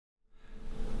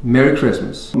Merry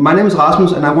Christmas. My name is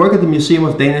Rasmus and I work at the Museum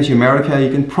of Danish America. You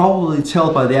can probably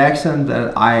tell by the accent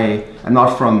that I am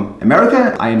not from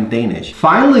America, I am Danish.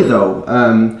 Finally though,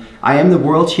 I am the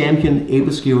world champion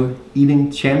Æbleskiver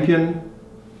eating champion,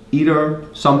 eater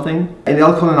something. In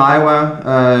Elkhorn,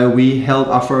 Iowa, we held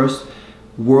our first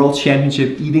World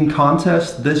Championship eating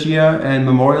contest this year and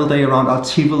Memorial Day around our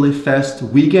Tivoli Fest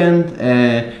weekend,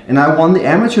 and I won the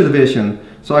amateur division.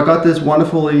 So I got this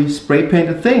wonderfully spray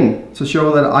painted thing to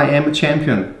show that I am a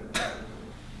champion.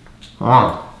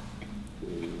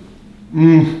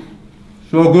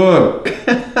 So good.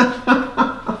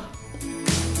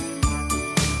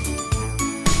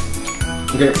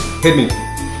 Okay, hit me.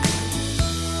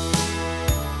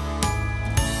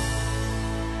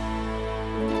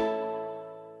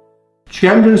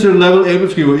 Championship level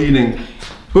Æbleskiver eating.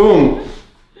 Boom.